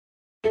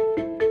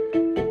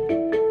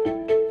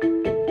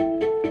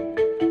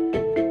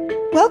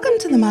Welcome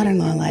to the Modern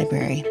Law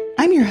Library.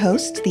 I'm your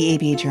host, the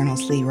ABA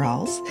Journal's He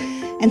Rawles,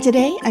 and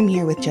today I'm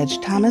here with Judge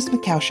Thomas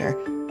Moukawsher,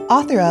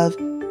 author of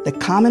The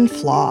Common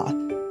Flaw,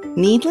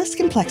 Needless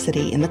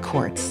Complexity in the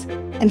Courts,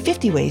 and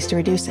 50 Ways to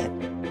Reduce It.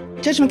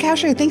 Judge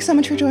Moukawsher, thanks so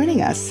much for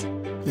joining us.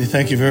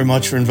 Thank you very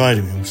much for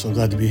inviting me. I'm so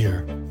glad to be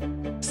here.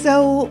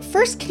 So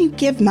first, can you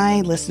give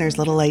my listeners a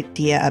little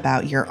idea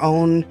about your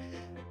own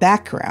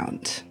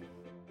background?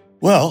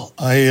 Well,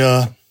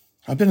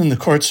 I've been in the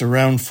courts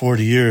around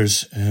 40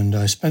 years, and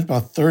I spent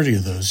about 30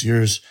 of those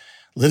years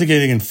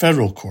litigating in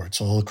federal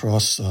courts all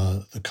across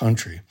the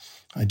country.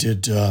 I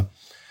did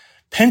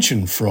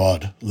pension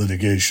fraud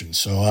litigation,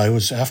 so I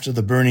was after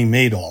the Bernie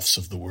Madoffs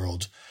of the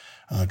world,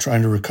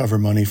 trying to recover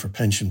money for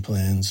pension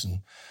plans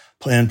and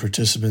plan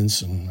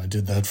participants, and I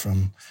did that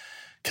from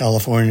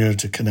California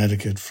to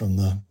Connecticut, from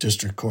the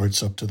district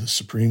courts up to the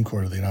Supreme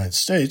Court of the United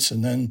States,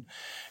 and then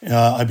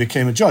I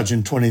became a judge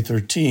in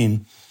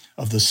 2013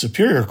 of the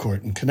Superior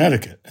Court in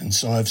Connecticut. And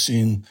so I've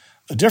seen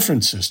a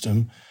different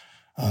system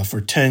for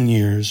 10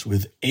 years,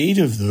 with 8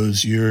 of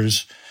those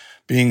years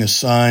being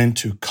assigned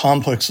to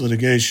complex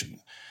litigation.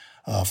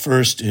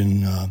 First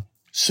in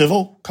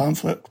civil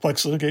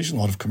complex litigation,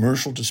 a lot of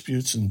commercial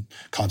disputes and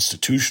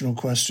constitutional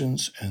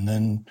questions. And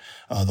then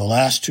the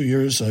last 2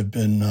 years I've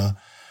been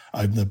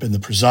the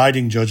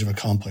presiding judge of a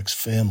complex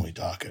family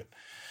docket.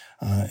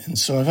 And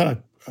so I've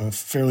had a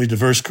fairly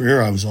diverse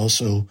career. I was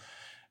also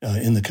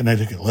in the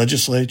Connecticut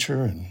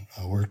legislature, and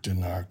I worked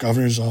in our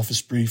governor's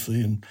office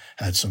briefly and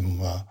had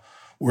some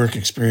work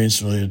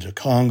experience related to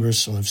Congress.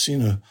 So I've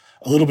seen a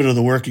little bit of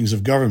the workings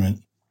of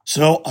government.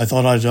 So I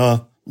thought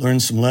I'd learn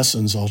some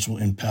lessons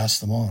ultimately and pass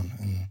them on.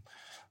 And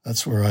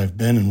that's where I've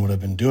been and what I've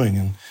been doing.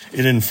 And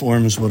it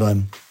informs what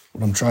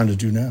I'm trying to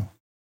do now.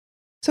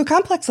 So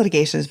complex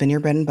litigation has been your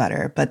bread and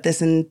butter, but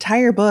this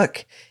entire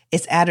book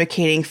is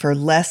advocating for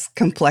less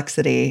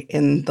complexity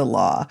in the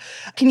law.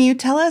 Can you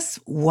tell us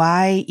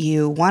why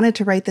you wanted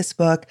to write this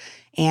book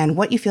and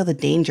what you feel the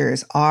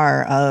dangers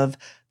are of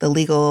the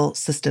legal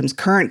system's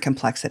current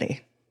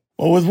complexity?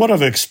 Well, with what I've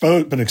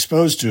been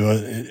exposed to,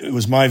 it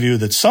was my view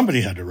that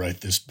somebody had to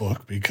write this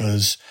book,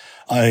 because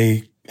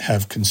I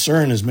have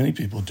concern, as many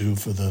people do,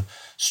 for the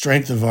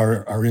strength of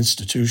our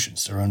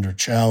institutions. They're under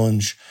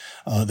challenge.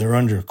 They're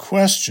under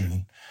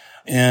question.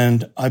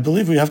 And I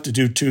believe we have to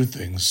do 2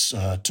 things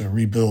to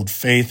rebuild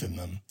faith in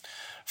them.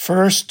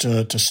 First,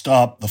 to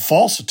stop the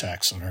false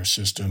attacks on our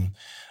system,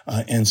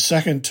 and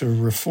second, to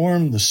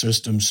reform the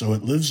system so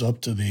it lives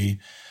up to the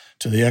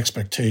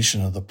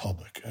expectation of the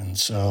public. And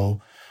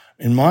so,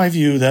 in my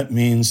view, that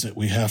means that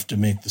we have to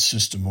make the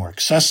system more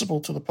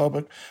accessible to the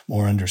public,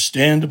 more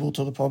understandable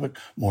to the public,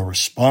 more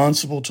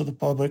responsible to the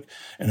public,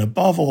 and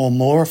above all,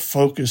 more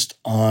focused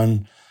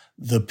on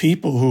the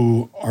people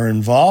who are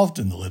involved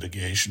in the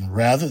litigation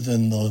rather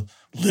than the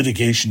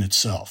litigation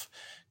itself.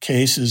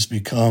 Cases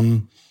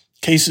become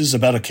cases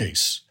about a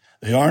case.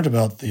 They aren't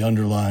about the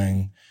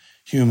underlying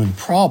human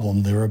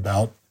problem. They're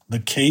about the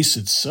case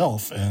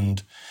itself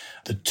and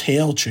the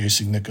tail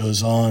chasing that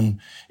goes on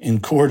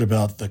in court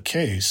about the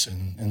case.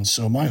 And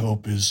so my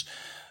hope is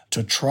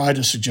to try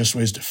to suggest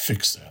ways to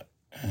fix that.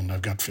 And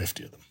I've got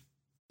 50 of them.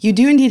 You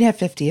do indeed have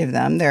 50 of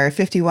them. There are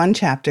 51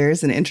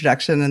 chapters, an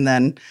introduction, and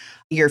then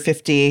your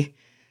 50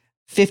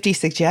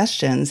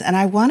 suggestions. And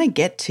I want to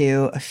get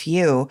to a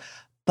few,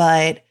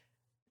 but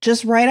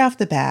just right off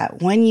the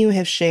bat, when you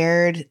have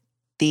shared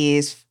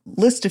these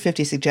list of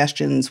 50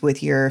 suggestions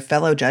with your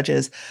fellow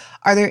judges,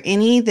 are there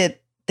any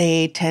that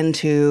they tend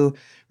to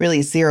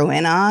really zero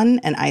in on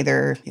and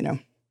either,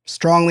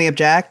 strongly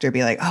object or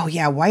be like, oh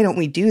yeah, why don't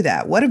we do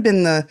that? What have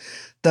been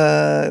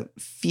the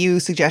few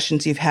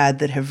suggestions you've had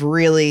that have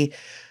really,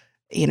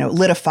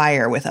 lit a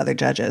fire with other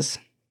judges?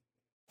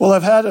 Well,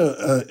 I've had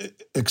a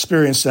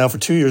experience now for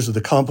 2 years with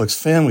the complex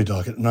family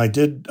docket, and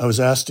I was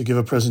asked to give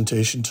a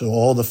presentation to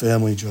all the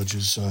family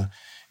judges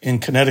in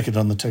Connecticut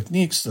on the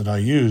techniques that I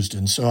used.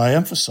 And so I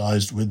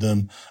emphasized with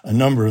them a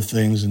number of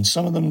things, and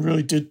some of them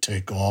really did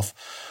take off.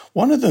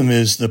 One of them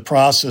is the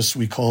process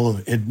we call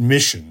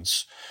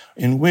admissions,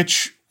 in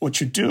which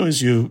what you do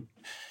is you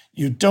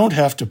don't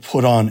have to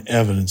put on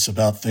evidence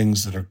about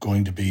things that are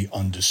going to be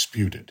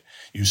undisputed.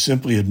 You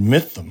simply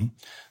admit them.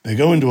 They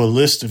go into a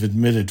list of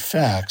admitted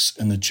facts,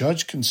 and the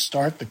judge can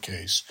start the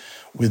case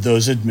with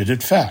those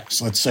admitted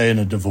facts. Let's say in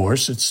a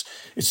divorce,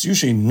 it's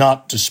usually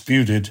not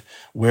disputed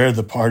where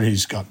the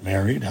parties got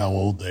married, how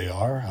old they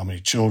are, how many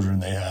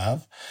children they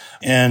have.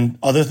 And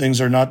other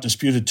things are not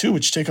disputed too,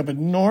 which take up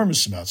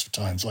enormous amounts of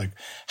time, like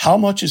how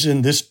much is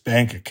in this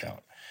bank account.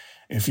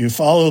 If you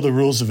follow the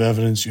rules of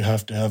evidence, you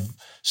have to have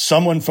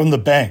someone from the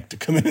bank to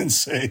come in and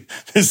say,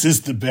 this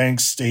is the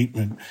bank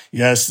statement.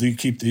 Yes, you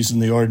keep these in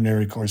the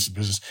ordinary course of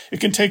business. It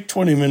can take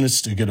 20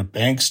 minutes to get a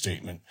bank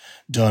statement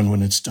done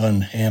when it's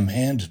done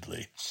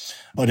ham-handedly.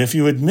 But if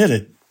you admit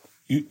it,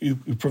 you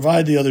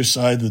provide the other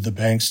side with the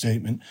bank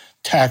statement,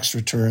 tax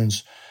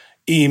returns,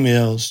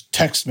 emails,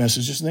 text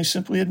messages, and they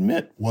simply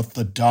admit what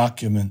the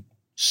document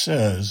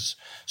says.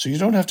 So you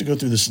don't have to go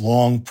through this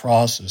long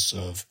process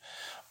of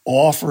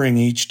offering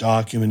each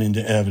document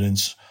into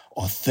evidence,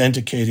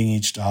 authenticating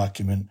each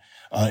document,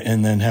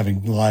 and then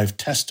having live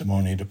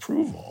testimony to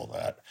prove all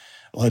that.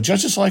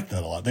 Judges like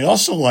that a lot. They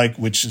also like,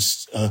 which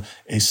is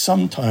a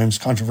sometimes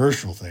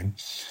controversial thing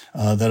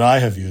that I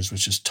have used,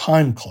 which is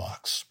time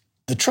clocks.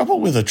 The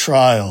trouble with a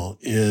trial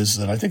is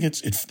that I think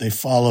they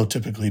follow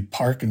typically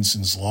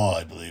Parkinson's law,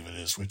 I believe it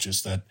is, which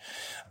is that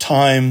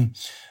time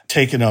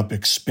taken up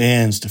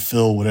expands to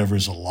fill whatever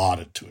is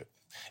allotted to it.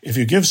 If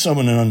you give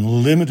someone an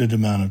unlimited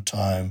amount of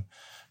time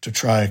to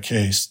try a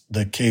case,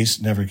 the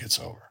case never gets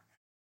over.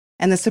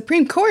 And the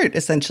Supreme Court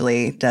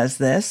essentially does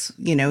this.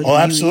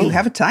 Absolutely. You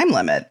have a time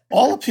limit.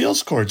 All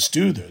appeals courts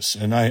do this.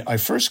 And I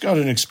first got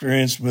an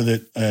experience with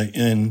it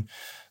in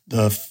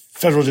the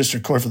Federal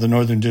District Court for the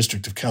Northern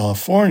District of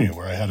California,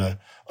 where I had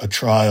a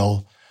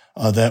trial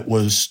that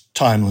was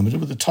time limited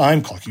with a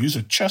time clock. You use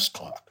a chess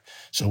clock.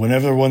 So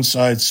whenever one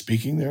side's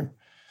speaking,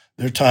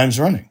 their time's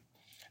running.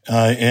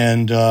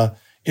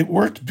 It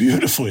worked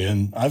beautifully,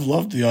 and I've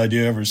loved the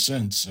idea ever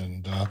since.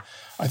 And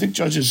I think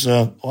judges,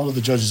 a lot of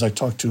the judges I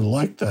talk to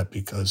like that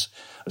because,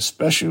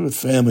 especially with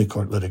family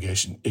court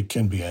litigation, it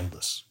can be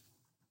endless.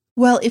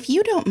 Well, if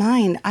you don't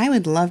mind, I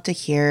would love to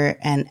hear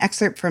an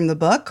excerpt from the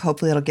book.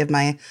 Hopefully it'll give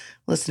my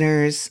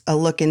listeners a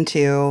look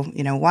into,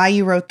 why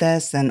you wrote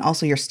this and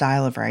also your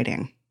style of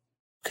writing.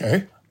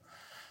 Okay.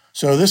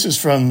 So this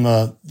is from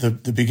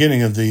the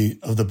beginning of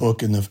the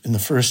book in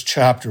the first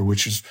chapter,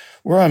 which is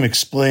where I'm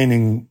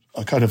explaining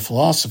a kind of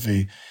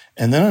philosophy,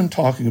 and then I'm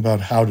talking about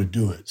how to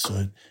do it.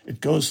 So it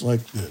goes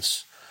like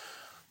this.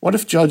 What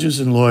if judges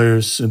and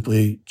lawyers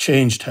simply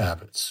changed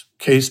habits,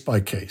 case by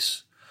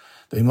case?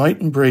 They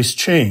might embrace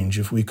change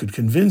if we could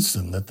convince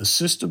them that the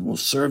system will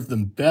serve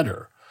them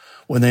better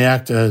when they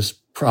act as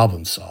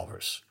problem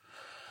solvers.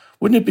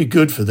 Wouldn't it be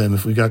good for them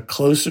if we got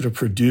closer to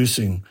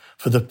producing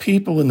for the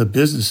people and the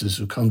businesses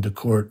who come to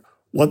court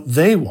what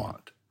they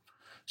want?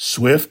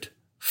 Swift,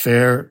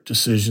 fair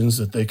decisions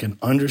that they can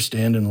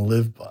understand and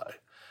live by.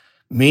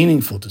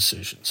 Meaningful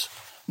decisions,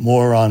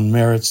 more on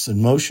merits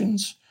than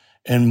motions,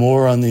 and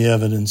more on the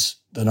evidence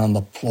than on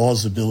the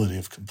plausibility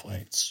of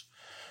complaints.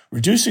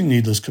 Reducing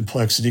needless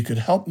complexity could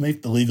help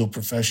make the legal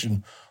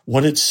profession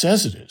what it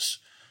says it is.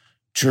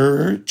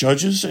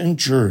 Judges and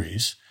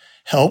juries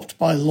helped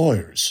by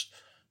lawyers,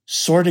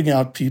 sorting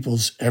out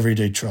people's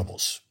everyday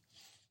troubles.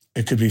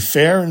 It could be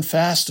fair and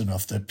fast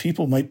enough that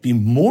people might be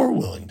more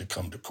willing to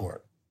come to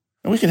court.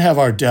 And we can have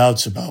our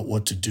doubts about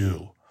what to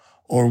do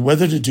or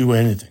whether to do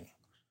anything.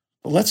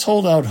 But let's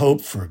hold out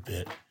hope for a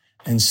bit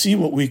and see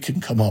what we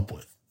can come up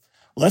with.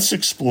 Let's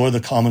explore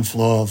the common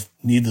flaw of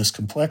needless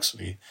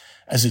complexity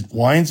as it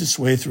winds its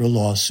way through a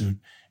lawsuit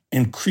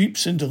and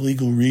creeps into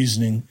legal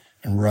reasoning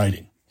and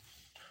writing.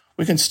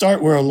 We can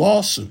start where a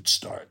lawsuit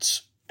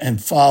starts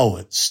and follow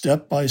it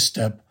step by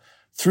step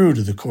through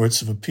to the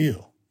courts of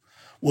appeal.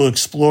 We'll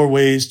explore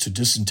ways to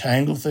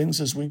disentangle things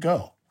as we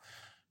go.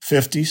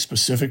 50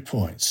 specific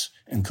points,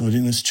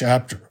 including this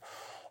chapter.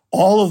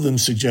 All of them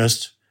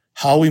suggest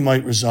how we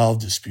might resolve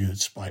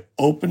disputes by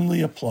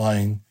openly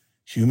applying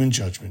human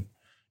judgment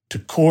to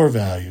core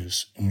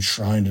values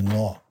enshrined in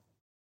law.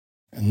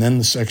 And then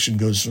the section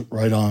goes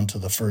right on to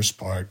the first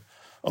part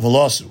of a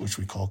lawsuit, which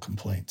we call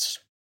complaints.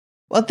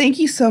 Well, thank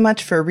you so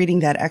much for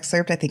reading that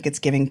excerpt. I think it's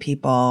giving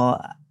people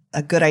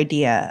a good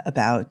idea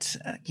about,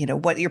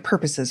 what your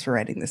purpose is for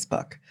writing this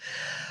book.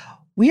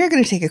 We are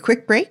going to take a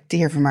quick break to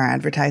hear from our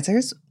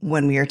advertisers.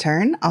 When we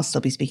return, I'll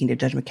still be speaking to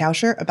Judge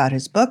Moukawsher about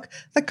his book,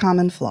 The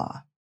Common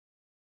Flaw.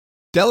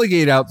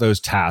 Delegate out those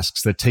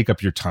tasks that take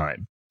up your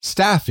time.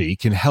 Staffy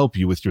can help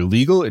you with your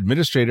legal,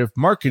 administrative,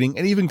 marketing,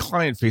 and even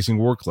client-facing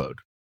workload.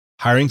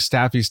 Hiring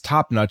Staffy's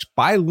top-notch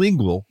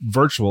bilingual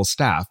virtual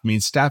staff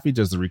means Staffy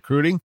does the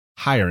recruiting,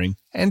 hiring,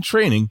 and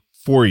training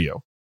for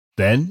you.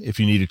 Then, if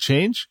you need a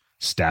change,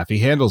 Staffy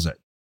handles it.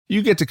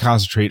 You get to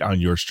concentrate on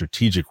your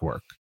strategic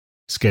work.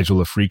 Schedule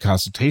a free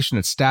consultation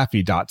at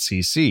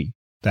staffy.cc.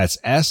 That's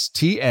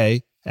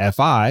STAFI.cc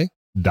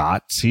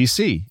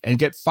and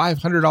get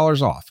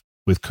 $500 off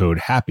with code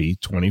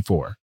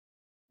HAPPY24.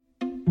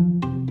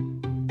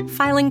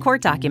 Filing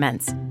court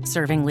documents,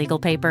 serving legal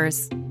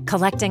papers,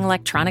 collecting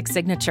electronic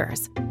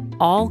signatures,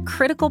 all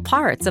critical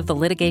parts of the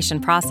litigation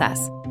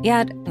process,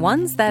 yet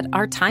ones that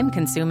are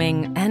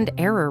time-consuming and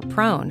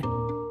error-prone.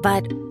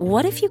 But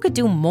what if you could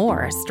do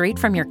more straight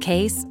from your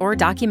case or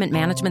document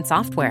management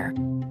software?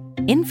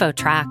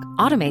 InfoTrack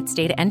automates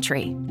data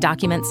entry,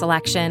 document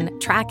selection,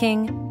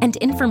 tracking, and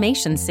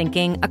information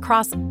syncing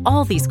across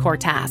all these core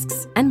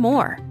tasks and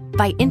more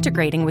by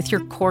integrating with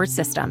your core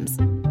systems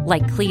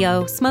like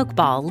Clio,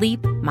 Smokeball, Leap,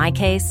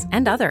 MyCase,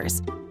 and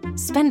others.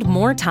 Spend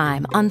more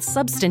time on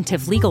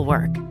substantive legal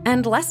work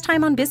and less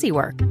time on busy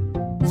work.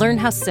 Learn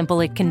how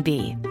simple it can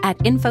be at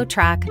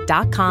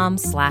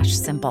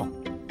infotrack.com/simple.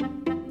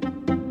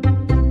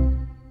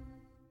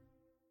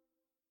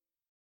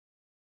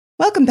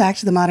 Welcome back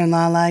to the Modern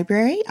Law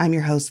Library. I'm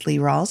your host, Lee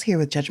Rawles, here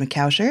with Judge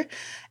Moukawsher.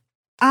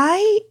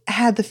 I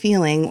had the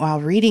feeling while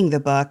reading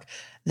the book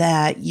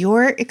that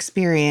your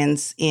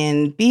experience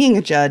in being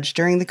a judge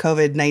during the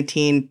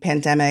COVID-19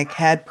 pandemic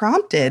had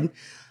prompted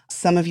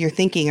some of your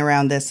thinking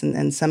around this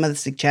and some of the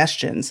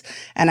suggestions.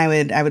 And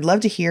I would love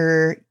to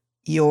hear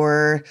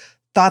your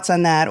thoughts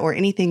on that, or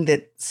anything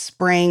that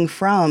sprang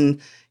from,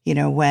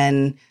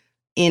 when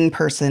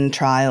in-person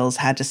trials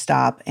had to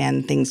stop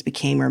and things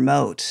became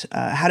remote.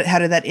 How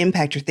did that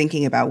impact your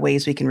thinking about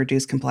ways we can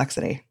reduce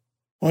complexity?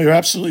 Well, you're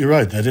absolutely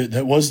right.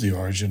 That was the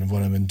origin of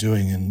what I've been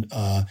doing. And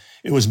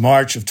it was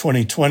March of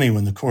 2020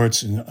 when the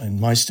courts in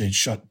my state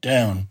shut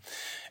down.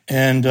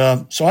 And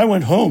so I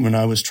went home and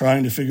I was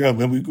trying to figure out,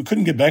 we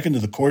couldn't get back into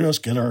the courthouse,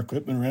 get our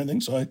equipment or anything.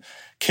 So I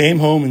came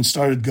home and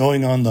started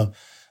going on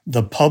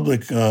the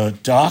public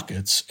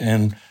dockets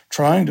and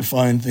trying to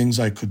find things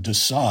I could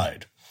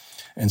decide.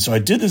 And so I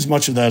did as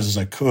much of that as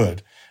I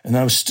could. And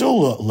I was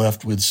still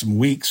left with some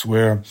weeks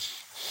where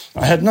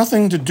I had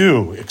nothing to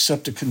do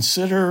except to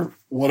consider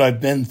what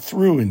I've been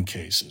through in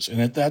cases.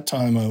 And at that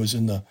time, I was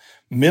in the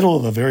middle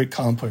of a very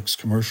complex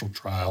commercial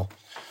trial,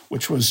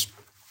 which was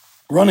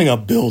running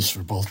up bills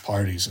for both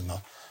parties in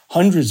the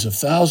hundreds of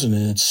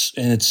thousands.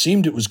 And it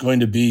seemed it was going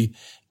to be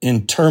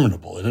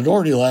interminable. It had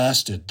already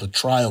lasted, the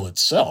trial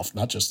itself,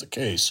 not just the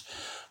case,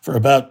 for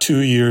about 2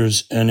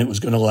 years, and it was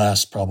going to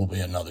last probably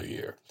another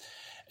year.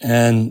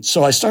 And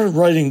so I started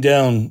writing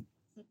down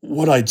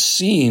what I'd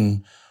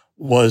seen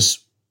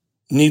was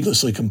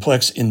needlessly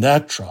complex in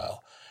that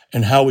trial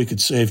and how we could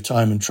save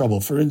time and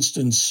trouble. For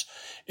instance,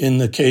 in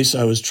the case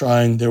I was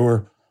trying, there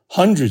were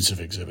hundreds of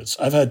exhibits.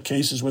 I've had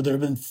cases where there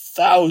have been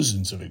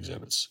thousands of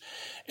exhibits.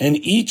 And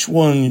each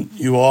one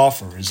you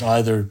offer is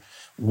either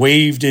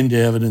waived into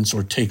evidence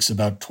or takes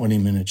about 20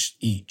 minutes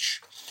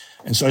each.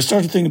 And so I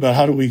started thinking about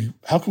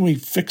how can we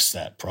fix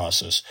that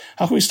process?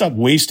 How can we stop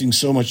wasting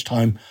so much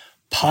time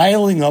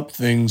piling up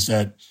things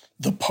that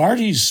the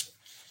parties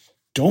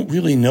don't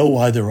really know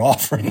why they're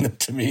offering them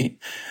to me?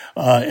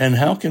 And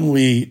how can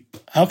we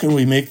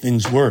make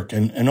things work?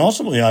 And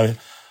ultimately,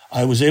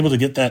 I was able to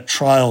get that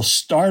trial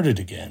started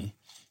again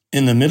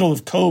in the middle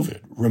of COVID,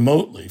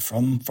 remotely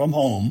from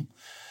home,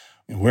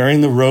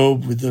 wearing the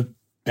robe with the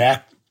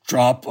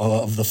backdrop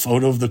of the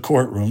photo of the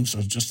courtroom. So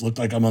it just looked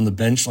like I'm on the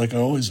bench like I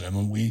always am.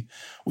 And we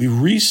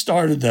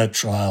restarted that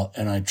trial,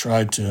 and I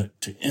tried to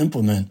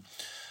implement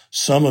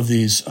some of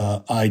these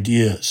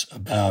ideas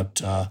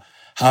about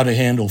how to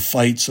handle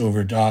fights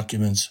over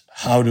documents,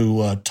 how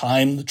to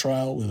time the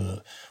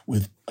trial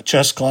with a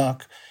chess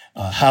clock,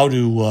 how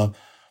to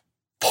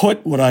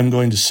put what I'm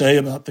going to say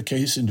about the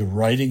case into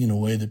writing in a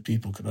way that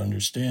people could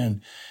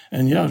understand.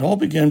 And yeah, it all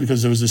began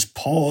because there was this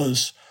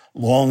pause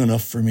long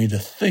enough for me to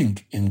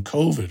think in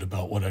COVID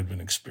about what I'd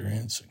been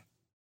experiencing.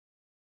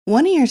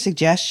 One of your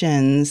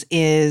suggestions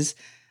is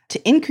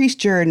to increase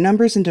juror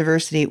numbers and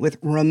diversity with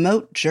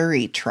remote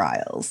jury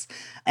trials.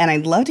 And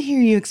I'd love to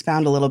hear you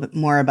expound a little bit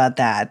more about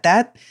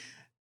that.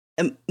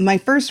 My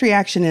first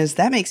reaction is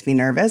that makes me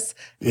nervous.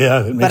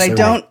 Yeah, it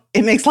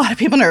makes a lot of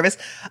people nervous,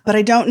 but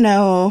I don't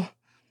know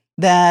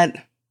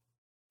that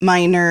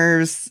my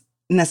nerves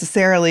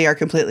necessarily are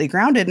completely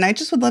grounded. And I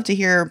just would love to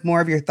hear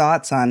more of your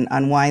thoughts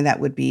on why that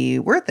would be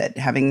worth it,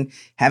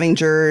 having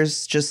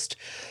jurors just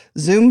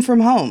Zoom from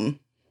home.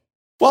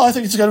 Well, I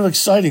think it's kind of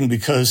exciting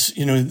because,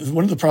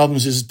 one of the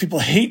problems is people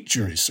hate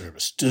jury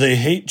service. Do they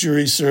hate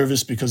jury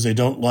service because they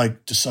don't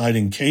like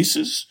deciding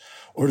cases?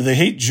 Or do they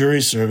hate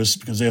jury service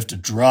because they have to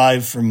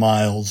drive for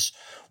miles,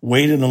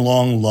 wait in a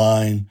long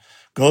line,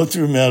 go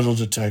through metal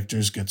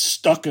detectors, get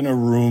stuck in a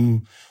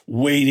room,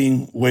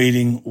 waiting,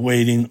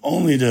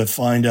 only to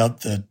find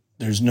out that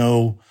there's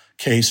no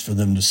case for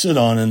them to sit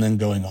on and then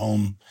going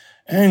home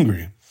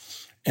angry?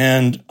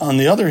 And on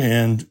the other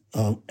hand,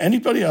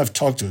 anybody I've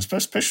talked to,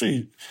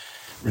 especially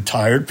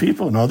retired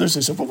people and others,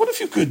 they said, well, what if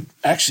you could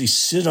actually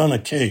sit on a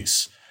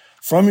case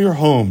from your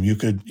home? You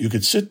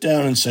could sit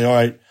down and say, all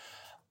right,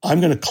 I'm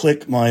going to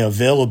click my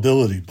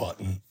availability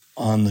button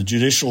on the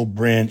judicial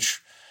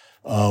branch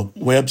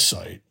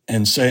website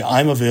and say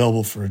I'm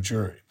available for a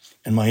jury.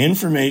 And my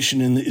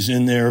information is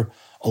in there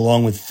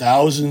along with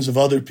thousands of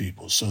other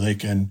people, so they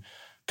can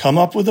come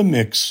up with a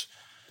mix,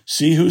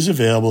 see who's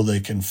available. They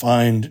can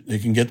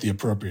get the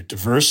appropriate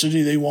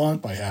diversity they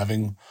want by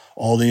having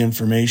all the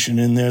information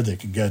in there. They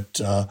can get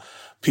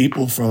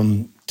people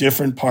from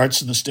different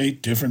parts of the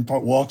state, different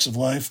walks of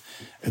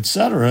life, et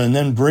cetera, and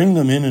then bring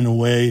them in a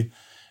way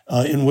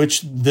in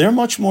which they're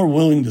much more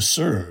willing to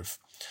serve.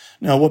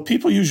 Now, what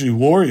people usually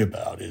worry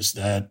about is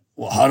that,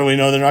 well, how do we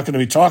know they're not going to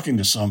be talking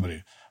to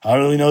somebody? How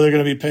do we know they're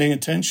going to be paying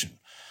attention?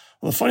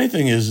 Well, the funny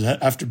thing is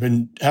that after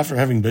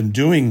having been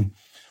doing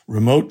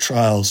remote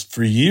trials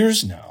for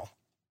years now,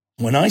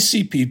 when I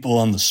see people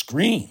on the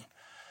screen,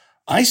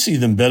 I see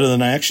them better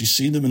than I actually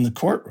see them in the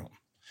courtroom.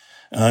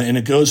 And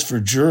it goes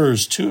for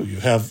jurors too. You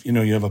have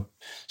a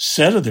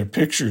set of their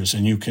pictures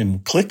and you can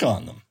click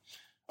on them.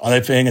 Are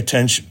they paying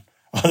attention?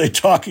 Are they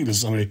talking to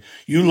somebody?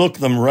 You look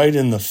them right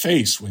in the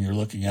face when you're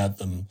looking at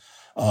them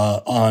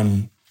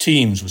on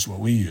Teams, was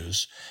what we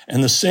use.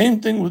 And the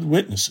same thing with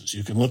witnesses.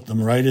 You can look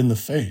them right in the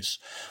face.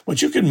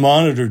 But you can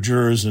monitor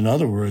jurors, in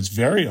other words,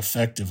 very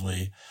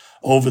effectively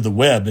over the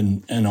web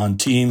and on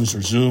Teams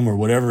or Zoom or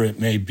whatever it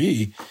may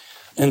be.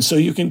 And so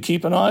you can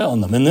keep an eye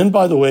on them. And then,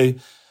 by the way,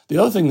 the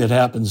other thing that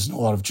happens in a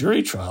lot of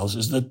jury trials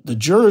is that the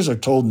jurors are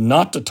told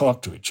not to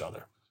talk to each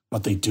other,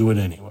 but they do it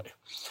anyway.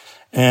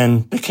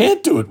 And they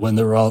can't do it when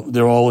they're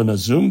all in a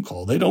Zoom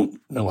call. They don't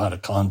know how to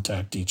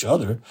contact each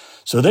other.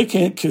 So they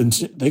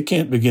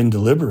can't begin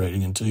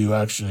deliberating until you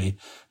actually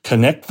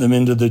connect them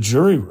into the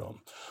jury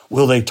room.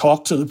 Will they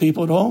talk to the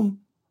people at home?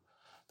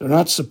 They're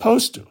not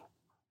supposed to.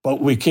 But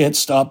we can't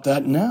stop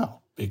that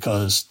now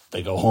because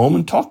they go home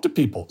and talk to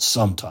people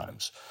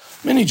sometimes.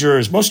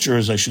 Most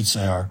jurors, I should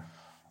say,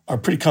 are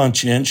pretty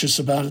conscientious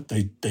about it.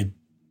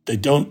 They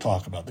don't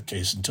talk about the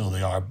case until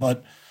they are.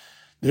 But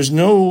there's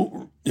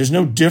no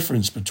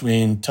difference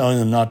between telling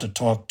them not to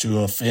talk to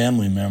a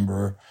family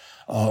member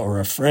or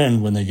a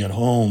friend when they get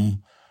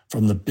home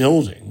from the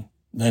building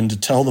than to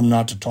tell them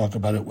not to talk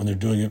about it when they're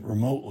doing it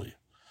remotely.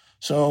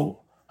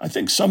 So I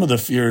think some of the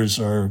fears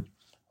are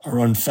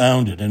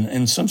unfounded,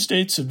 and some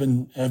states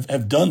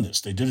have done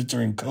this. They did it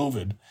during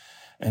COVID,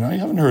 and I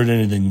haven't heard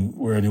anything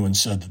where anyone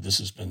said that this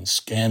has been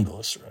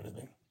scandalous or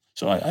anything.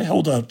 So I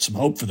hold out some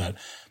hope for that,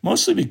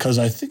 mostly because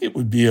I think it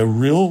would be a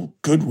real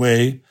good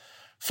way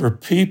for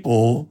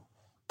people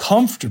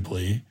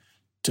comfortably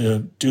to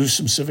do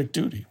some civic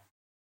duty.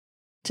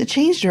 To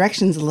change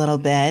directions a little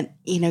bit,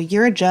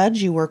 you're a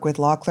judge, you work with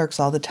law clerks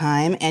all the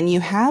time, and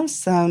you have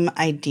some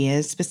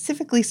ideas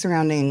specifically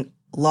surrounding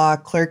law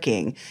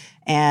clerking.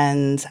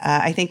 And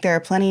I think there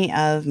are plenty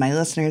of my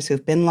listeners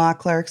who've been law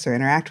clerks or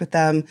interact with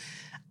them.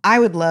 I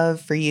would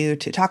love for you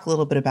to talk a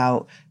little bit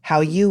about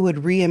how you would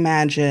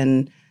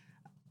reimagine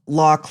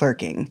law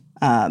clerking.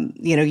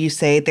 You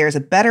say there's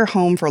a better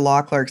home for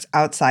law clerks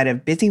outside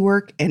of busy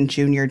work and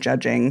junior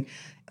judging.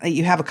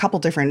 You have a couple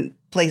different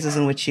places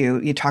in which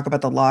you talk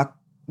about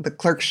the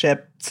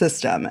clerkship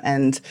system.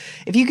 And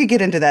if you could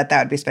get into that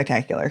would be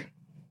spectacular.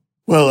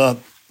 Well,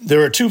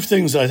 there are two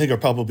things that I think are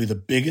probably the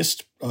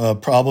biggest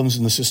problems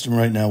in the system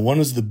right now. One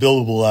is the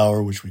billable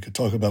hour, which we could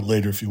talk about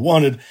later if you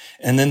wanted.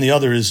 And then the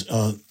other is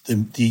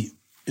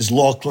is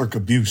law clerk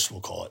abuse,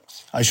 we'll call it.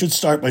 I should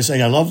start by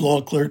saying I love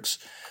law clerks.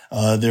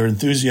 They're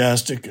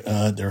enthusiastic.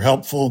 They're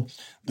helpful.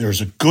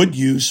 There's a good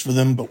use for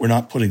them, but we're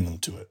not putting them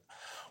to it.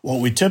 What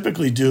we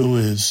typically do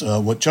is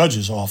what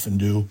judges often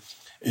do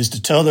is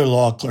to tell their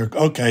law clerk,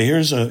 okay,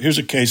 here's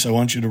a case. I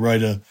want you to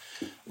write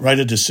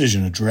a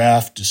decision, a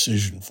draft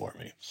decision for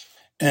me.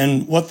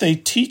 And what they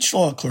teach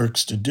law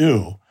clerks to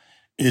do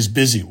is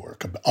busy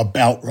work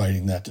about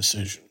writing that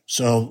decision.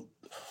 So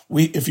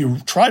if you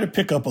try to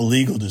pick up a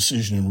legal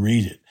decision and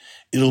read it,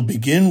 it'll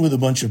begin with a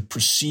bunch of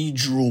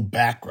procedural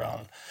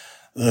background.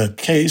 The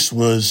case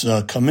was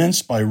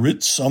commenced by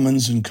writ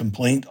summons and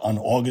complaint on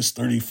August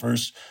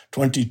 31st,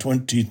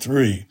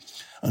 2023.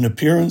 An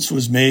appearance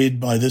was made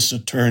by this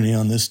attorney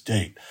on this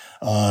date.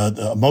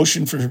 The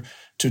motion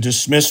to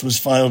dismiss was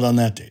filed on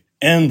that date.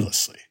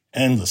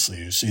 Endlessly,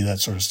 you see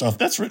that sort of stuff.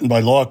 That's written by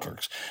law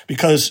clerks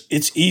because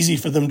it's easy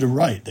for them to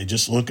write. They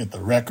just look at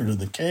the record of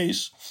the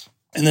case,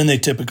 and then they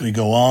typically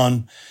go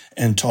on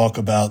and talk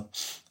about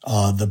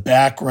the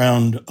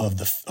background of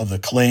the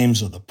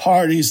claims of the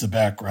parties, the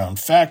background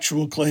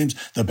factual claims,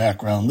 the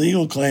background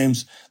legal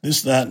claims,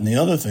 this, that, and the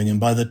other thing. And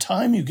by the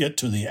time you get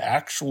to the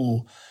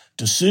actual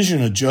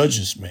decision a judge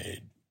has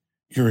made,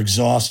 you're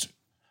exhausted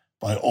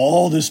by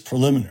all this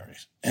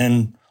preliminaries.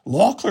 And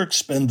law clerks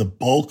spend the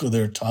bulk of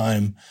their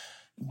time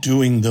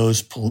doing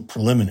those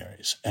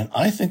preliminaries. And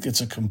I think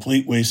it's a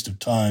complete waste of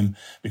time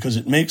because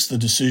it makes the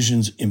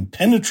decisions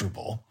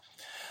impenetrable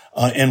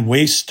and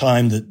wastes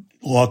time that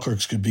law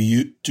clerks could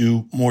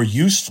do more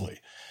usefully,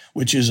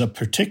 which is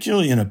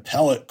particularly in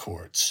appellate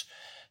courts,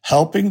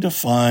 helping to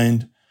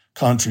find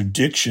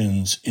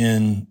contradictions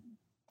in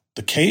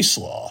the case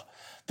law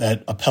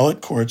that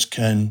appellate courts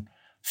can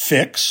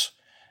fix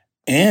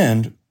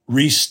and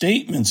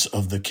restatements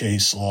of the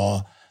case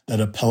law that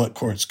appellate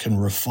courts can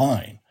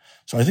refine.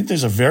 So I think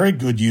there's a very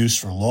good use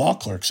for law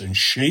clerks in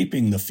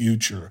shaping the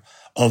future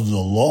of the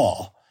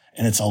law.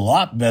 And it's a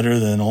lot better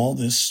than all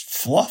this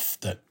fluff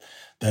that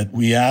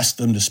we ask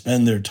them to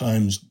spend their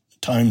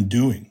time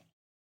doing.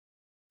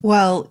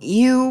 Well,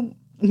 you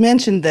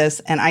mentioned this,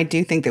 and I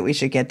do think that we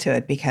should get to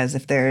it because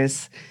if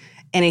there's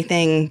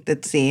anything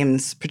that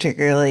seems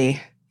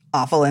particularly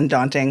awful and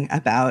daunting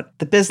about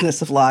the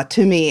business of law,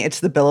 to me,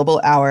 it's the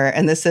billable hour.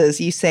 And this is,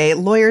 you say,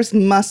 lawyers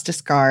must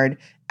discard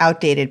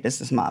outdated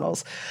business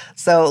models.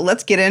 So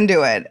let's get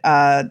into it.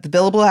 The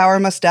billable hour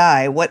must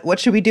die. What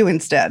should we do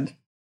instead?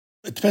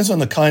 It depends on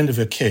the kind of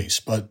a case,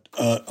 but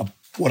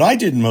what I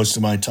did most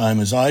of my time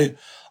is I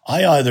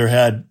either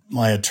had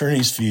my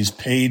attorney's fees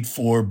paid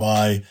for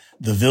by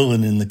the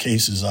villain in the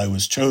cases I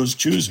was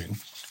chasing,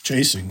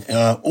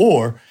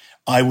 or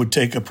I would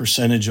take a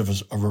percentage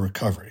of a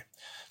recovery.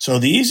 So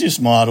the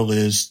easiest model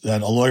is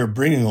that a lawyer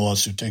bringing a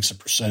lawsuit takes a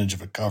percentage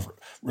of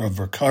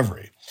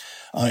recovery.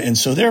 And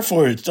so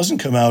therefore it doesn't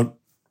come out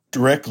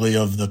directly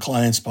of the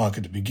client's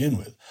pocket to begin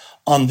with.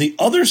 On the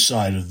other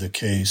side of the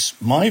case,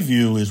 my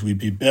view is we'd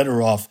be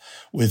better off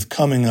with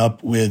coming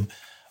up with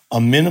a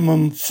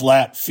minimum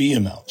flat fee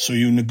amount. So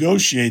you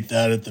negotiate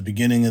that at the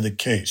beginning of the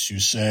case. You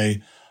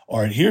say,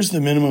 all right, here's the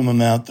minimum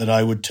amount that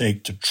I would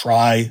take to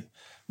try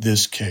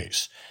this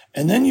case.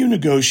 And then you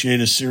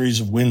negotiate a series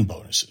of win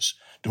bonuses.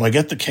 Do I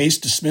get the case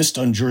dismissed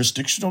on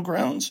jurisdictional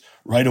grounds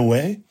right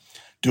away?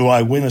 Do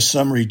I win a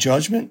summary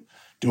judgment?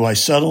 Do I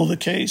settle the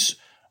case?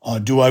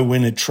 Do I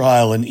win at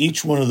trial? And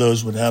each one of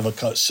those would have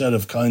a set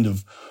of kind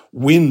of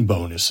win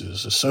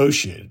bonuses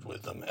associated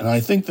with them. And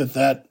I think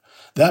that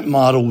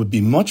model would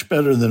be much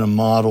better than a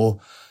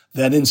model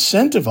that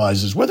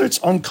incentivizes, whether it's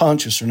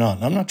unconscious or not.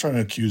 And I'm not trying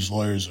to accuse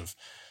lawyers of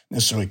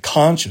necessarily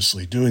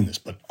consciously doing this,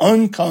 but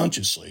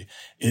unconsciously,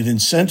 it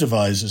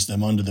incentivizes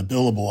them under the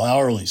billable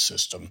hourly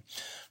system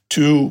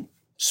to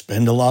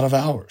spend a lot of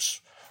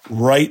hours,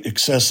 write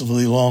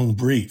excessively long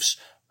briefs,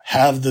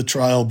 have the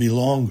trial be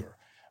longer.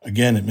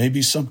 Again, it may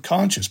be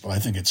subconscious, but I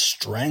think it's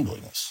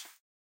strangling us.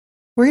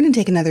 We're going to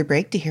take another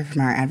break to hear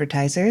from our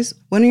advertisers.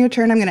 When we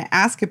return, I'm going to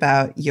ask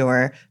about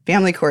your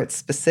family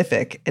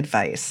court-specific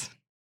advice.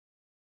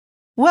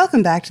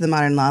 Welcome back to the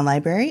Modern Law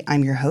Library.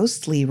 I'm your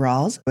host, Lee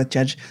Rawles, with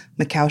Judge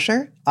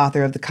Moukawsher,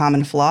 author of The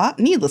Common Flaw,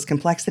 Needless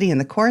Complexity in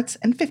the Courts,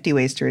 and 50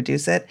 Ways to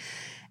Reduce It.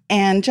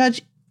 And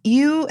Judge,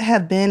 you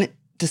have been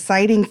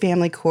deciding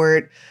family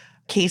court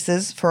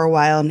cases for a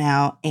while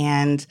now,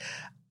 and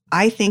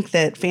I think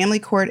that family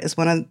court is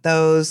one of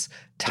those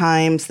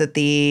times that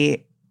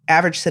the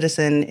average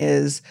citizen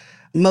is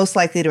most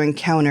likely to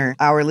encounter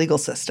our legal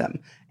system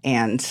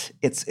and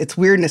its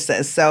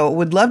weirdnesses. So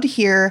would love to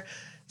hear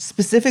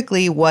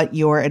specifically what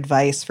your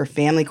advice for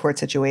family court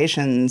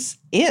situations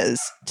is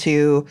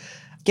to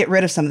get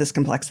rid of some of this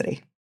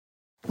complexity.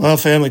 Well,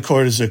 family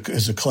court is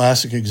a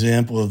classic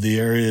example of the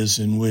areas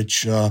in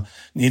which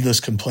needless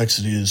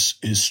complexity is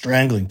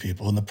strangling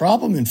people. And the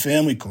problem in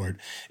family court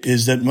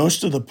is that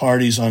most of the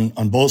parties on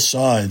both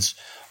sides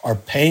are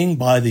paying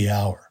by the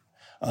hour.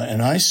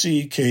 And I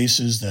see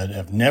cases that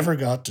have never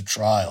got to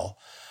trial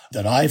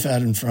that I've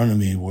had in front of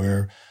me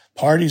where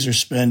parties are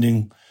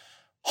spending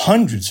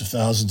hundreds of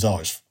thousands of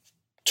dollars,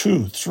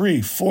 $200,000,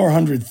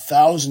 $300,000,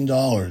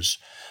 $400,000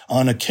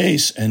 on a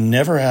case and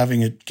never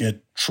having it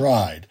get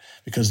tried,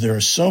 because there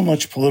is so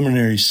much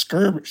preliminary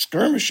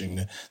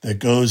skirmishing that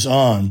goes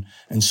on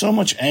and so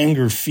much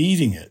anger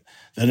feeding it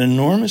that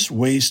enormous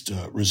waste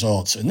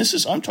results. And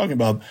I'm talking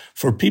about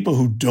for people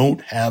who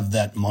don't have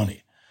that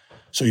money.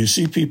 So you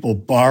see people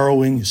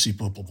borrowing, you see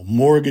people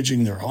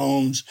mortgaging their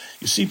homes,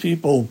 you see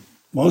people,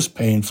 most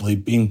painfully,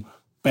 being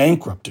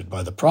bankrupted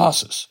by the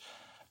process.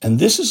 And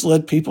this has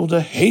led people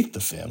to hate the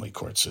family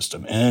court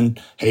system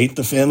and hate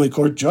the family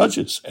court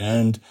judges.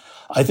 And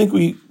I think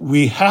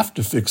we have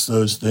to fix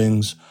those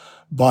things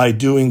by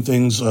doing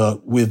things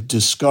with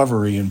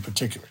discovery in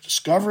particular.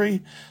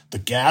 Discovery, the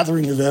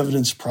gathering of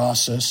evidence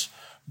process,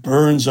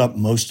 burns up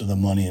most of the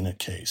money in a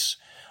case.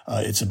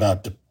 It's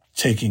about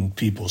taking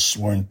people's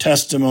sworn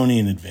testimony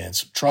in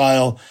advance of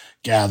trial,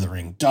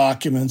 gathering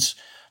documents,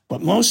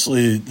 but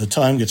mostly the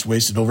time gets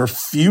wasted over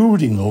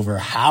feuding over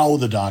how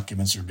the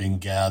documents are being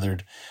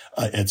gathered,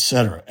 et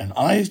cetera. And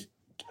I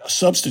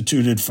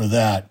substituted for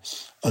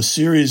that a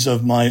series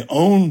of my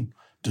own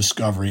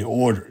discovery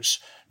orders.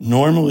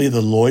 Normally,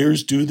 the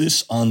lawyers do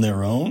this on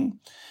their own,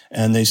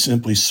 and they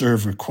simply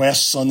serve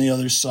requests on the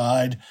other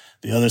side.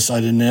 The other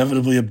side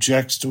inevitably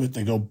objects to it.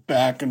 They go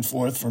back and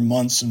forth for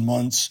months and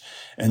months,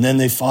 and then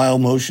they file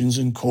motions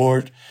in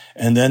court,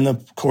 and then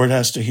the court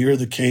has to hear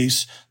the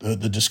case, the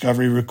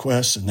discovery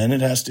requests, and then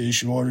it has to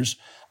issue orders.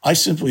 I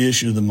simply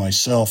issue them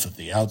myself at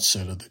the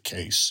outset of the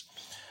case,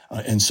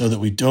 and so that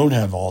we don't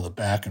have all the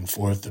back and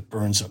forth that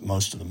burns up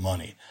most of the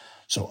money.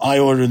 So I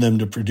order them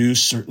to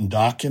produce certain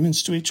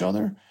documents to each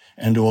other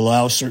and to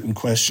allow certain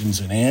questions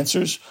and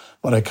answers,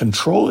 but I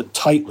control it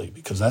tightly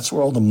because that's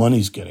where all the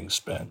money's getting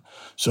spent.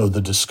 So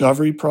the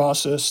discovery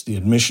process, the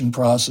admission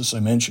process I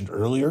mentioned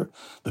earlier,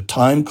 the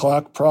time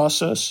clock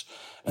process,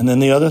 and then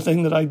the other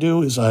thing that I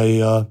do is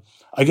I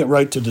get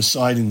right to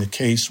deciding the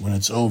case when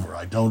it's over.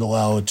 I don't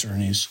allow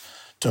attorneys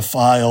to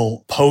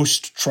file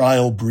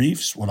post-trial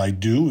briefs. What I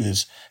do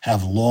is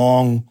have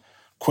long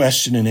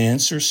question and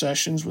answer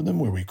sessions with them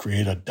where we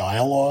create a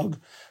dialogue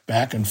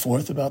back and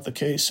forth about the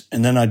case,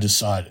 and then I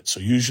decide it.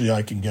 So usually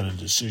I can get a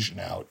decision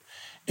out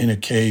in a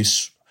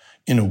case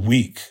in a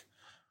week,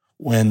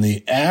 when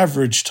the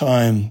average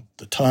time,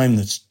 the time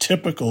that's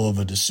typical of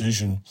a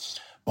decision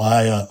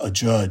by a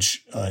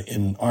judge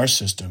in our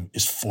system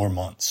is 4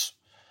 months.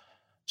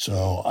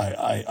 So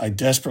I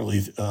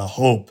desperately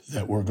hope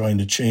that we're going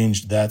to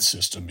change that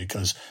system,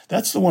 because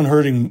that's the one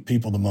hurting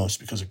people the most,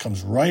 because it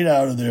comes right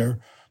out of their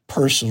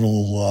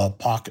personal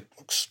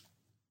pocketbooks.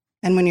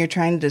 And when you're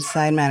trying to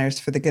decide matters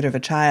for the good of a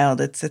child,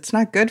 it's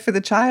not good for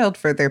the child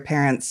for their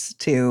parents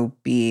to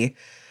be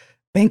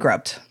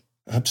bankrupt.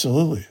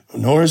 Absolutely.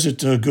 Nor is it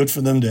good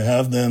for them to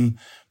have them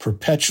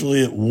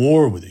perpetually at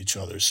war with each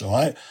other. So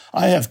I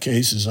have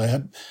cases.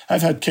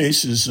 I've had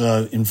cases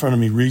in front of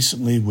me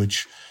recently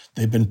which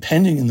they've been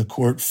pending in the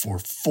court for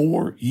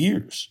 4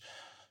 years.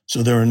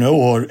 So there are no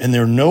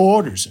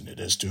orders in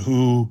it as to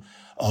who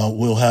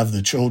will have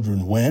the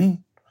children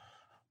when,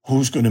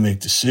 who's going to make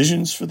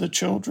decisions for the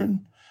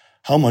children,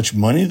 how much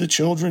money the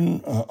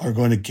children are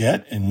going to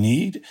get and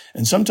need.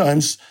 And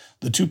sometimes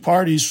the two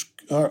parties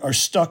are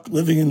stuck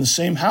living in the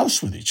same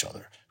house with each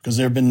other because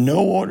there have been no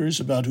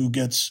orders about who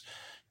gets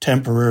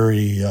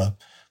temporary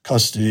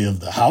custody of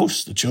the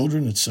house, the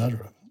children, et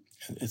cetera.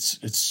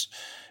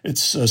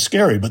 It's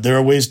scary, but there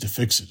are ways to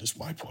fix it, is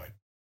my point.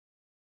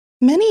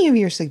 Many of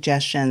your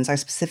suggestions are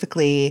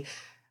specifically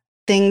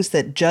things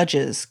that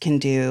judges can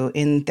do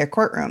in their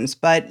courtrooms,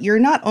 but you're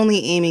not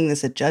only aiming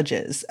this at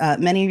judges.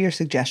 Many of your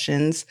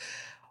suggestions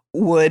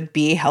would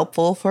be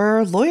helpful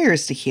for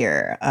lawyers to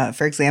hear.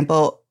 For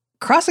example,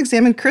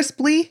 cross-examine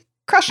crisply,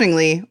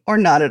 crushingly, or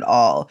not at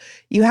all.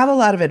 You have a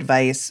lot of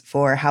advice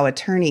for how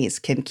attorneys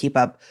can keep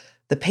up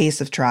the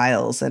pace of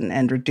trials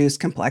and reduce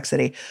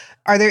complexity.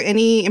 Are there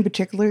any in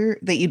particular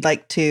that you'd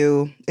like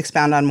to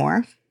expound on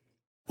more?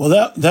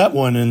 Well, that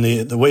one in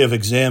the way of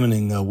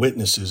examining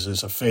witnesses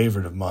is a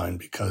favorite of mine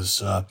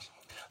because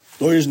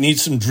lawyers need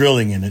some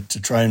drilling in it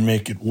to try and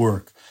make it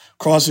work.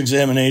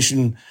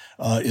 Cross-examination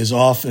is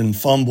often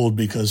fumbled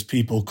because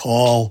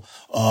people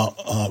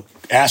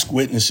ask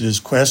witnesses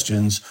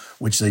questions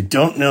which they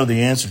don't know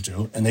the answer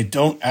to, and they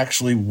don't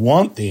actually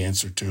want the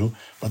answer to,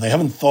 but they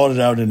haven't thought it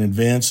out in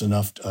advance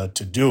enough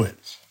to do it.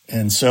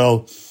 And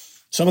so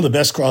some of the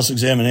best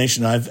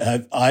cross-examination I've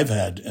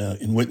had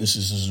in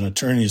witnesses as an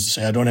attorney is to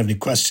say, I don't have any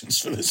questions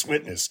for this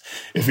witness.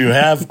 If you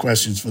have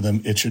questions for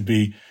them, it should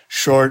be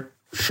short,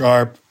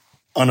 sharp,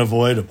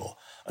 unavoidable.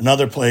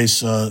 Another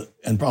place,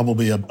 and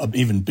probably a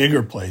even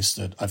bigger place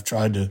that I've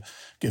tried to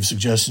give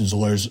suggestions to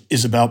lawyers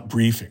is about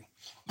briefing.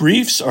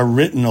 Briefs are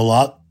written a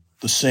lot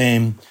the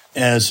same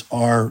as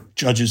are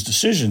judges'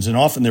 decisions, and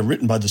often they're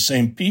written by the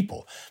same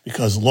people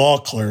because law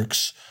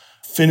clerks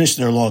finish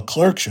their law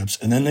clerkships,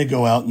 and then they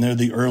go out and they're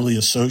the early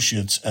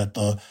associates at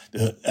the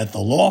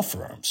law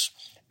firms.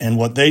 And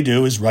what they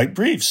do is write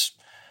briefs,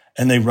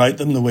 and they write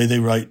them the way they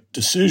write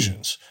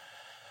decisions,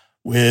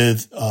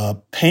 with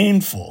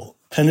painful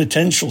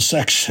penitential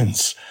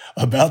sections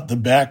about the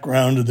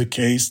background of the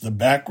case, the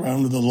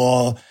background of the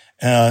law,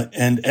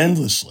 and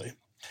endlessly.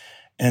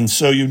 And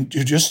so you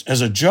just, as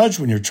a judge,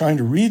 when you're trying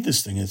to read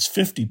this thing, it's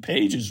 50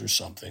 pages or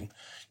something,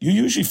 you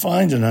usually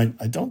find, and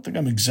I don't think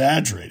I'm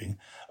exaggerating,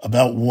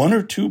 about 1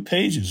 or 2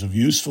 pages of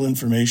useful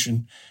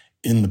information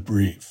in the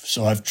brief.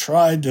 So I've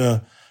tried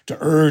to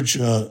urge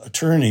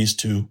attorneys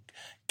to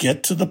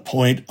get to the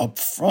point up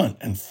front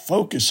and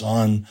focus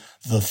on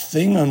the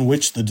thing on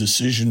which the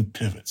decision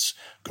pivots.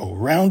 Go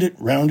round it,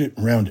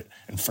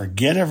 and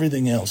forget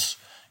everything else.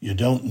 You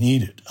don't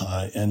need it.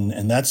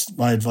 And that's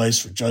my advice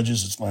for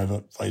judges. It's my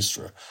advice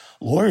for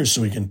lawyers,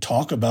 so we can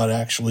talk about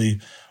actually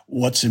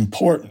what's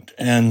important.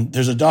 And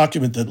there's a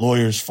document that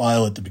lawyers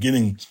file at the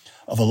beginning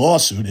of a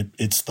lawsuit.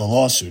 It's the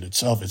lawsuit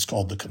itself. It's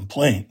called the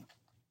complaint.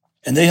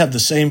 And they have the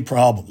same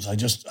problems. I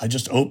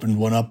just opened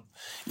one up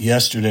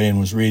yesterday and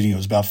was reading. It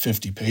was about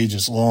 50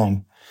 pages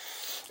long.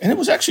 And it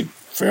was actually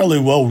fairly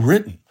well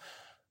written.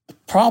 The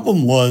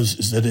problem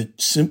is that it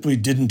simply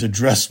didn't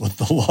address what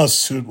the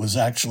lawsuit was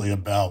actually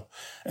about.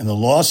 And the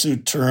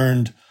lawsuit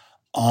turned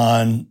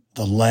on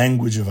the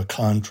language of a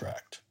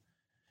contract.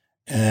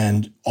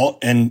 And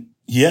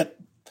yet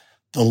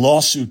the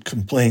lawsuit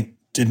complaint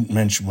didn't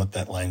mention what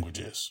that language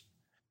is.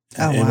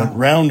 And it went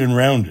round and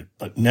round it,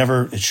 but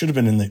never, it should have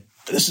been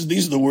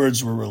these are the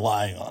words we're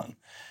relying on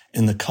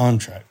in the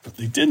contract, but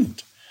they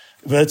didn't.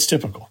 That's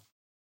typical.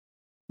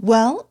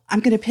 Well, I'm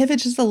going to pivot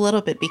just a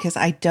little bit because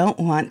I don't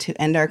want to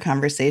end our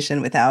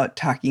conversation without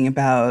talking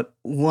about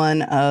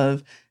one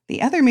of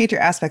the other major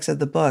aspects of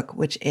the book,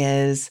 which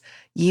is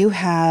you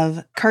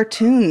have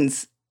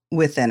cartoons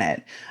within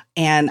it.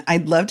 And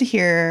I'd love to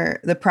hear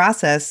the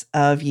process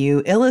of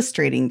you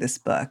illustrating this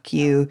book.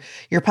 Your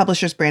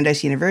publisher's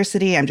Brandeis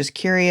University. I'm just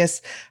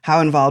curious, how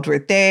involved were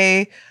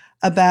they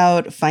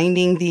about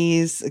finding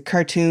these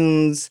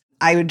cartoons?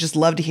 I would just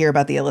love to hear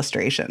about the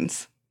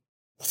illustrations.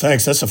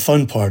 Thanks. That's a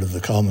fun part of the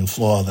Common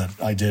Flaw that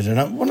I did.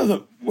 And one of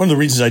the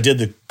reasons I did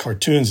the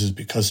cartoons is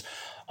because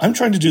I'm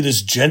trying to do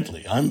this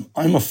gently. I'm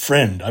a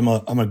friend. I'm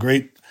a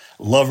great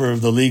lover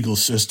of the legal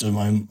system.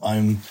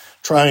 I'm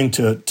trying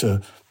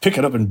to pick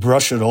it up and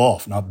brush it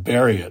off, not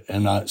bury it.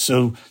 And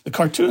so the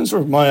cartoons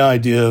were my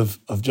idea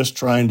of just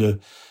trying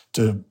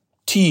to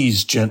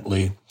tease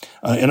gently.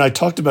 And I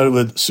talked about it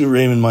with Sue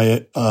Raymond,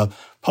 my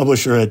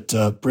publisher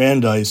at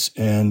Brandeis.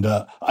 And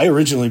I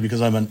originally,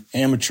 because I'm an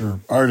amateur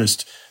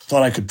artist,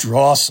 thought I could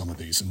draw some of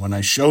these. And when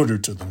I showed her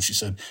to them, she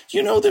said,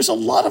 there's a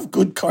lot of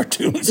good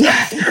cartoons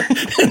out there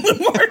in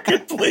the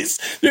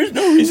marketplace. There's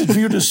no reason for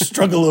you to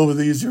struggle over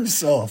these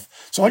yourself.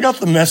 So I got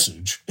the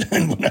message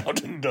and went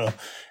out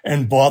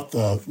and bought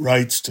the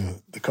rights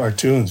to the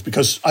cartoons,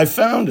 because I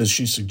found, as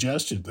she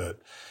suggested, that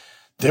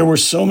there were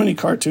so many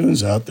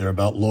cartoons out there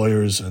about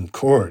lawyers and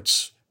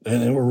courts,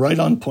 and they were right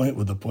on point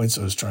with the points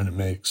I was trying to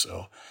make.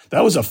 So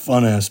that was a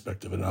fun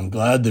aspect of it. And I'm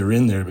glad they're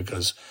in there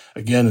because,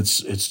 again,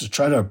 it's to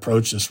try to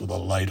approach this with a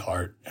light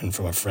heart and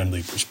from a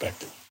friendly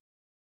perspective.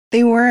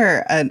 They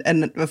were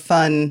a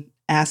fun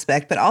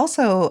aspect, but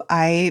also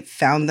I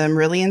found them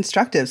really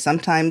instructive,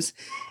 sometimes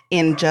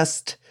in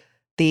just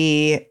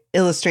the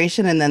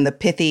illustration and then the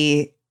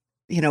pithy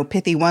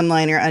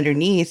one-liner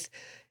underneath.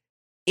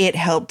 It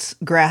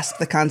helped grasp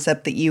the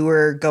concept that you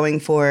were going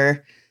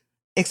for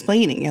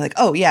explaining. You're like,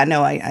 oh yeah,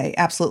 no, I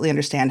absolutely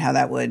understand how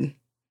that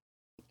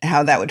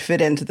would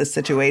fit into the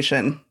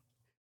situation,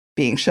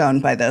 being shown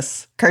by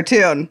this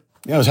cartoon.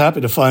 Yeah, I was happy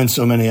to find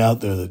so many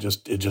out there that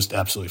it just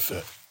absolutely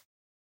fit.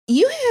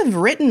 You have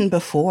written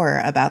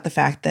before about the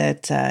fact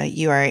that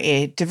you are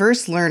a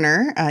diverse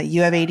learner.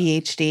 You have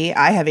ADHD.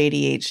 I have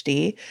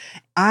ADHD.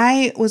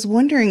 I was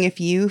wondering if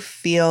you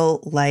feel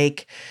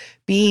like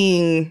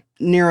being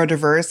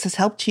neurodiverse has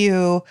helped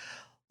you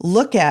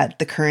look at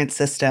the current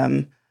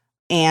system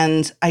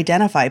and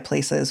identify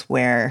places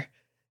where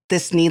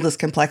this needless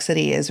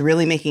complexity is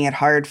really making it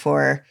hard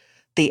for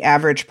the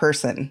average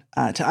person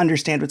to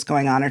understand what's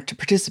going on or to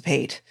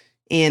participate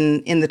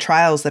in the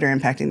trials that are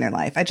impacting their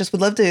life. I just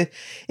would love to,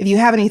 if you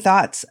have any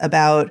thoughts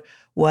about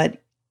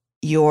what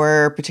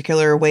your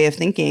particular way of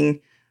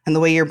thinking and the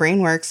way your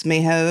brain works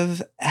may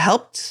have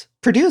helped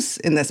produce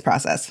in this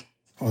process.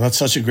 Well, that's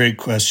such a great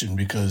question,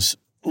 because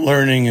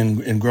learning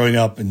and growing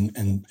up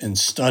and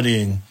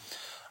studying,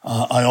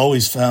 I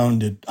always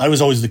found it, I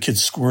was always the kid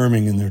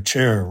squirming in their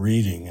chair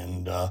reading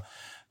and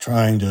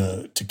trying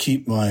to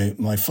keep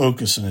my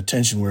focus and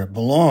attention where it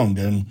belonged.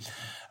 And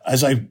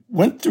as I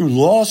went through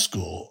law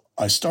school,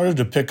 I started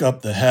to pick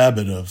up the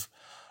habit of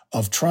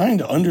trying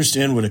to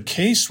understand what a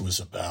case was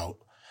about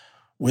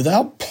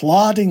without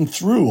plodding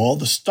through all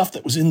the stuff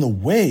that was in the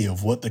way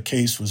of what the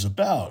case was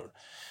about.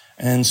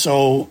 And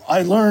so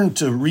I learned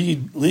to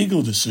read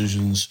legal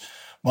decisions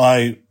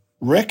by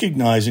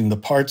recognizing the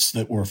parts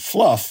that were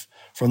fluff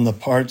from the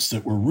parts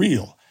that were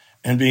real,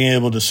 and being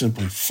able to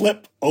simply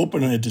flip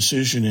open a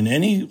decision in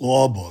any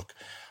law book,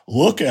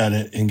 look at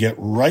it, and get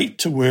right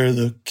to where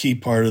the key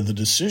part of the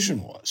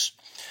decision was.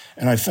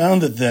 And I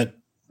found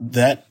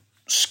that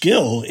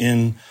skill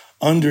in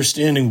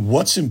understanding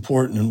what's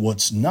important and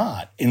what's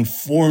not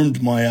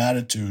informed my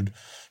attitude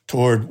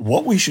toward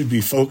what we should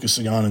be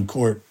focusing on in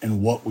court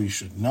and what we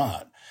should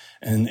not.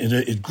 And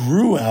it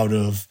grew out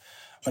of,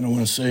 I don't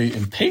want to say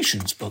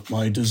impatience, but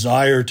my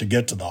desire to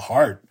get to the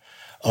heart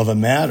of a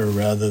matter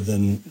rather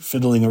than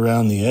fiddling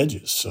around the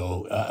edges.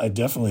 So I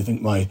definitely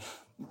think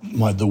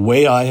the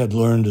way I had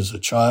learned as a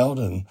child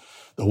and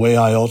the way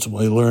I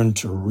ultimately learned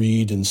to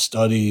read and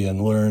study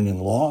and learn in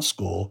law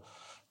school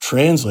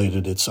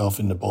translated itself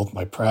into both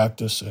my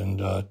practice and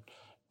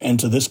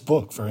to this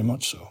book, very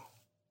much so.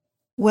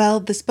 Well,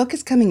 this book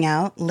is coming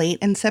out late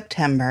in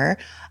September.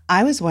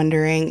 I was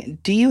wondering,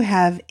 do you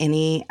have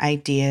any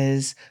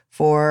ideas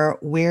for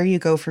where you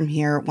go from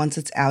here once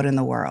it's out in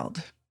the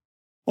world?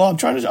 Well,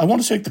 I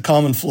want to take the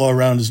Common Flaw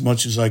around as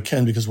much as I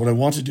can, because what I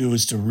want to do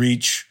is to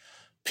reach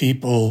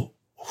people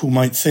who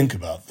might think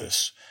about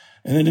this.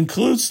 And it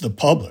includes the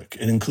public.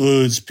 It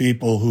includes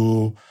people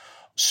who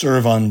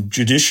serve on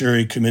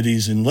judiciary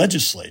committees in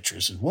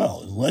legislatures as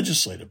well, in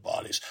legislative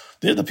bodies.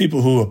 They're the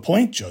people who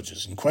appoint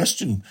judges and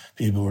question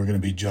people who are going to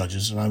be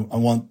judges, and I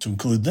want to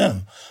include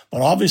them.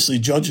 But obviously,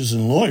 judges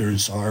and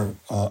lawyers are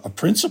a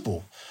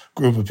principal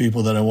group of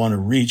people that I want to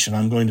reach, and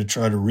I'm going to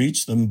try to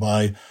reach them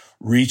by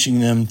reaching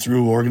them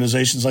through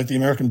organizations like the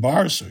American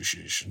Bar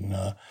Association.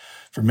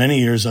 For many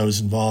years, I was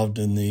involved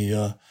in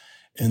the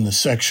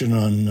section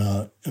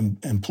on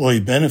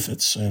employee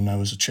benefits, and I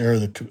was a chair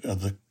of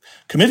the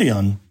committee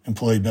on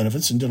employee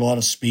benefits and did a lot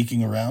of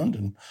speaking around.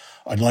 And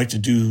I'd like to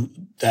do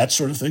that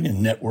sort of thing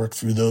and network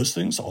through those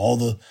things, all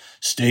the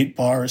state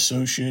bar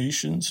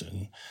associations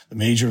and the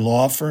major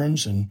law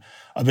firms. And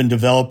I've been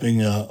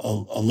developing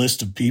a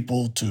list of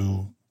people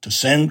to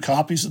send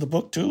copies of the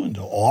book to and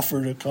to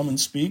offer to come and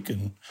speak.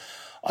 And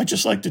I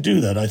just like to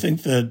do that. I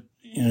think that,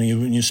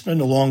 when you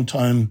spend a long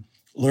time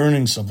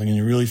learning something and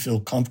you really feel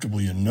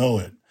comfortable, you know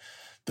it,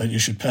 that you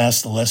should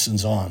pass the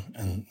lessons on.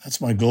 And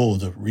that's my goal,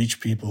 to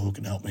reach people who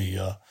can help me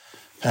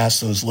pass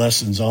those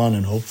lessons on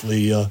and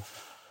hopefully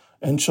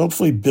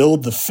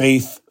build the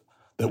faith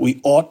that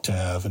we ought to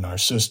have in our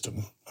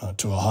system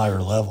to a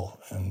higher level.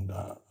 And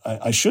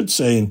I should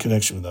say, in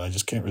connection with that, I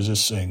just can't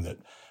resist saying that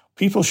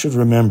people should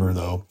remember,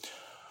 though,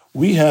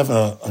 we have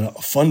a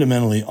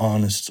fundamentally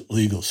honest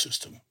legal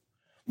system.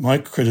 My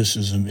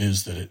criticism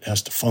is that it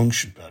has to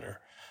function better.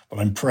 But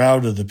I'm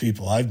proud of the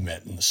people I've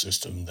met in the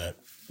system that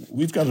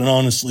we've got an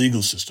honest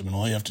legal system, and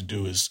all you have to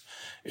do is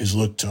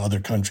look to other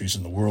countries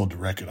in the world to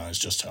recognize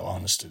just how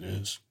honest it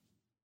is.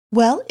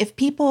 Well, if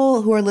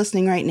people who are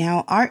listening right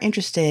now are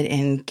interested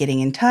in getting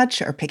in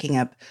touch or picking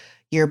up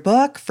your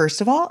book, first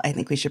of all, I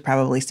think we should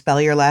probably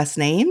spell your last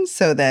name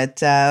so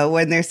that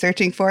when they're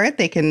searching for it,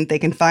 they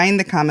can find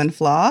the Common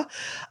Flaw.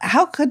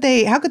 How could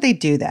they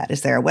do that?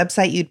 Is there a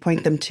website you'd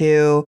point them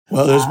to?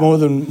 Well, there's more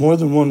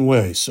than one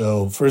way.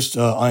 So first,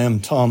 I am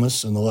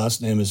Thomas, and the last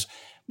name is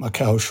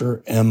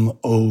Moukawsher,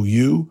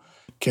 Moukawsher,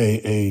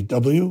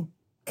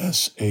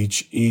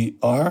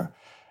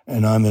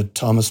 and I'm at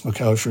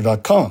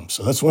thomasmoukawsher.com.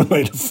 So that's one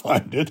way to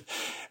find it.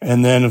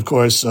 And then, of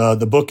course,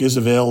 the book is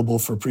available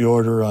for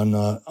pre-order on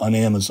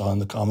Amazon.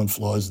 The Common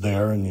Flaw is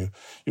there, and you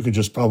could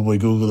just probably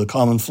Google the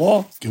Common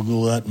Flaw.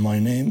 Google that in my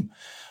name.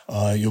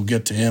 You'll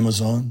get to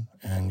Amazon,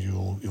 and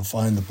you'll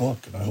find the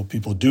book. And I hope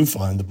people do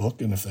find the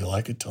book, and if they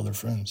like it, tell their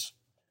friends.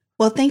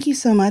 Well, thank you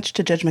so much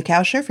to Judge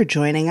Moukawsher for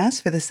joining us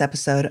for this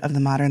episode of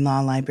the Modern Law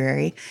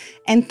Library.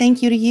 And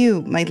thank you to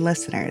you, my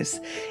listeners.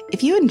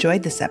 If you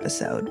enjoyed this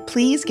episode,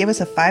 please give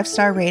us a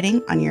 5-star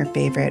rating on your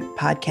favorite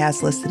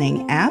podcast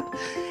listening app.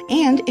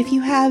 And if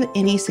you have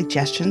any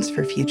suggestions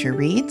for future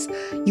reads,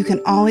 you can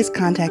always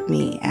contact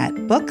me at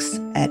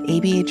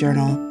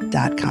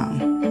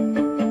books@abajournal.com.